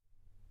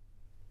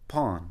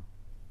Pawn.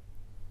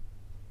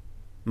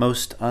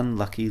 Most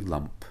unlucky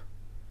lump.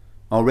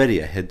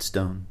 Already a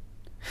headstone,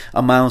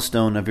 a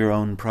milestone of your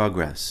own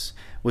progress,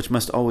 which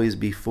must always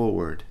be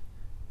forward,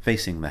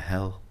 facing the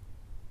hell.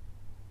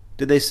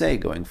 Did they say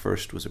going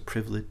first was a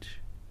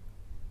privilege?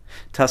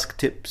 Tusk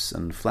tips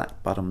and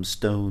flat-bottomed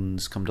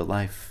stones come to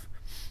life.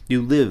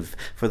 You live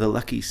for the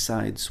lucky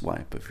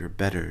side-swipe of your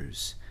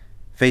betters,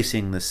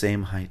 facing the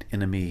same height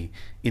enemy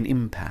in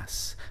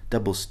impasse,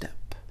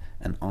 double-step,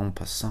 and en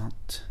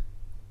passant.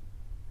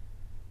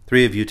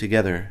 3 of you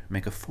together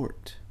make a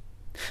fort.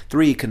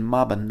 3 can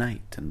mob a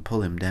knight and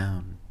pull him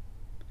down.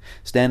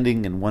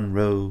 Standing in one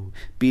row,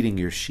 beating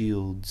your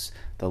shields,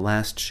 the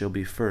last shall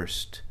be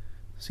first,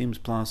 seems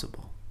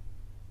plausible.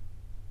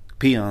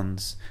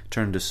 Peons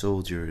turn to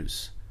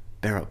soldiers,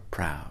 bear up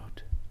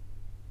proud.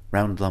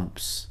 Round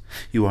lumps,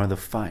 you are the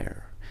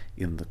fire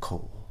in the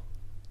coal.